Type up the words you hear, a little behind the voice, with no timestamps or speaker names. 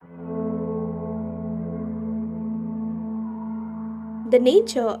The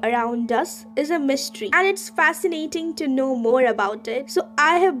nature around us is a mystery and it's fascinating to know more about it. So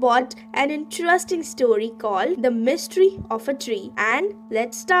I have bought an interesting story called The Mystery of a Tree. And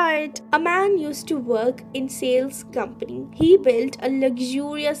let's start. A man used to work in sales company. He built a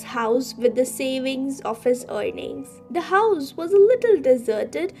luxurious house with the savings of his earnings. The house was a little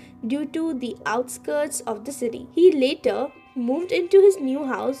deserted due to the outskirts of the city. He later moved into his new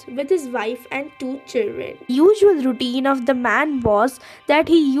house with his wife and 2 children. The usual routine of the man was that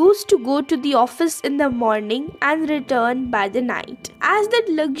he used to go to the office in the morning and return by the night. As that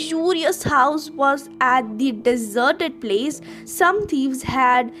luxurious house was at the deserted place, some thieves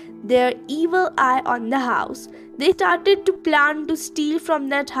had their evil eye on the house. They started to plan to steal from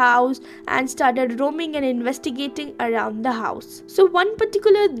that house and started roaming and investigating around the house. So one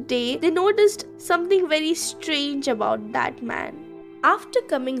particular day, they noticed something very strange about that man. After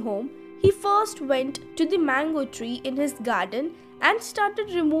coming home, he first went to the mango tree in his garden and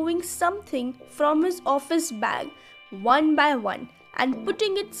started removing something from his office bag one by one and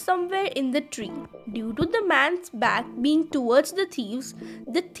putting it somewhere in the tree. Due to the man's back being towards the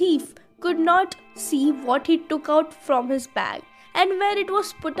thief could not see what he took out from his bag and where it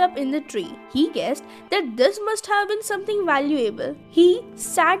was put up in the tree. He guessed that this must have been something valuable. He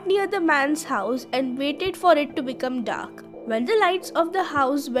sat near the man's house and waited for it to become dark. When the lights of the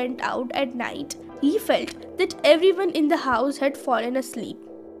house went out at night, he felt that everyone in the house had fallen asleep.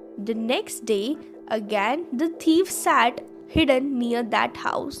 The next day, again, the thief sat hidden near that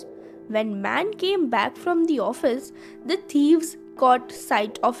house. When man came back from the office, the thieves caught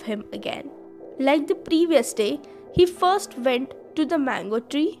sight of him again. Like the previous day, he first went to the mango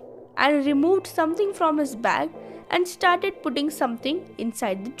tree and removed something from his bag and started putting something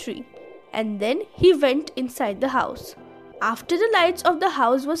inside the tree. And then he went inside the house. After the lights of the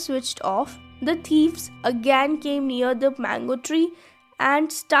house were switched off, the thieves again came near the mango tree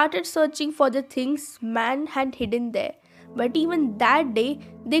and started searching for the things man had hidden there. But even that day,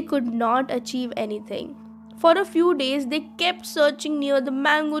 they could not achieve anything. For a few days, they kept searching near the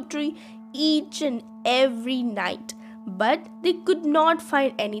mango tree each and every night, but they could not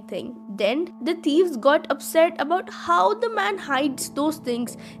find anything. Then the thieves got upset about how the man hides those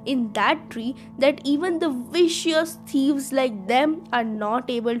things in that tree that even the vicious thieves like them are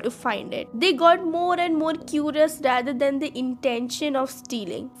not able to find it. They got more and more curious rather than the intention of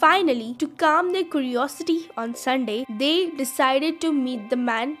stealing. Finally, to calm their curiosity on Sunday, they decided to meet the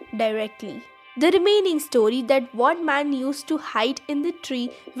man directly. The remaining story, that what man used to hide in the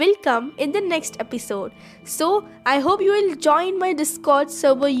tree, will come in the next episode. So I hope you will join my Discord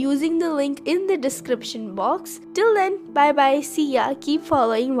server using the link in the description box. Till then, bye bye, see ya, keep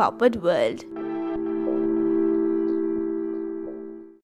following Vapid World.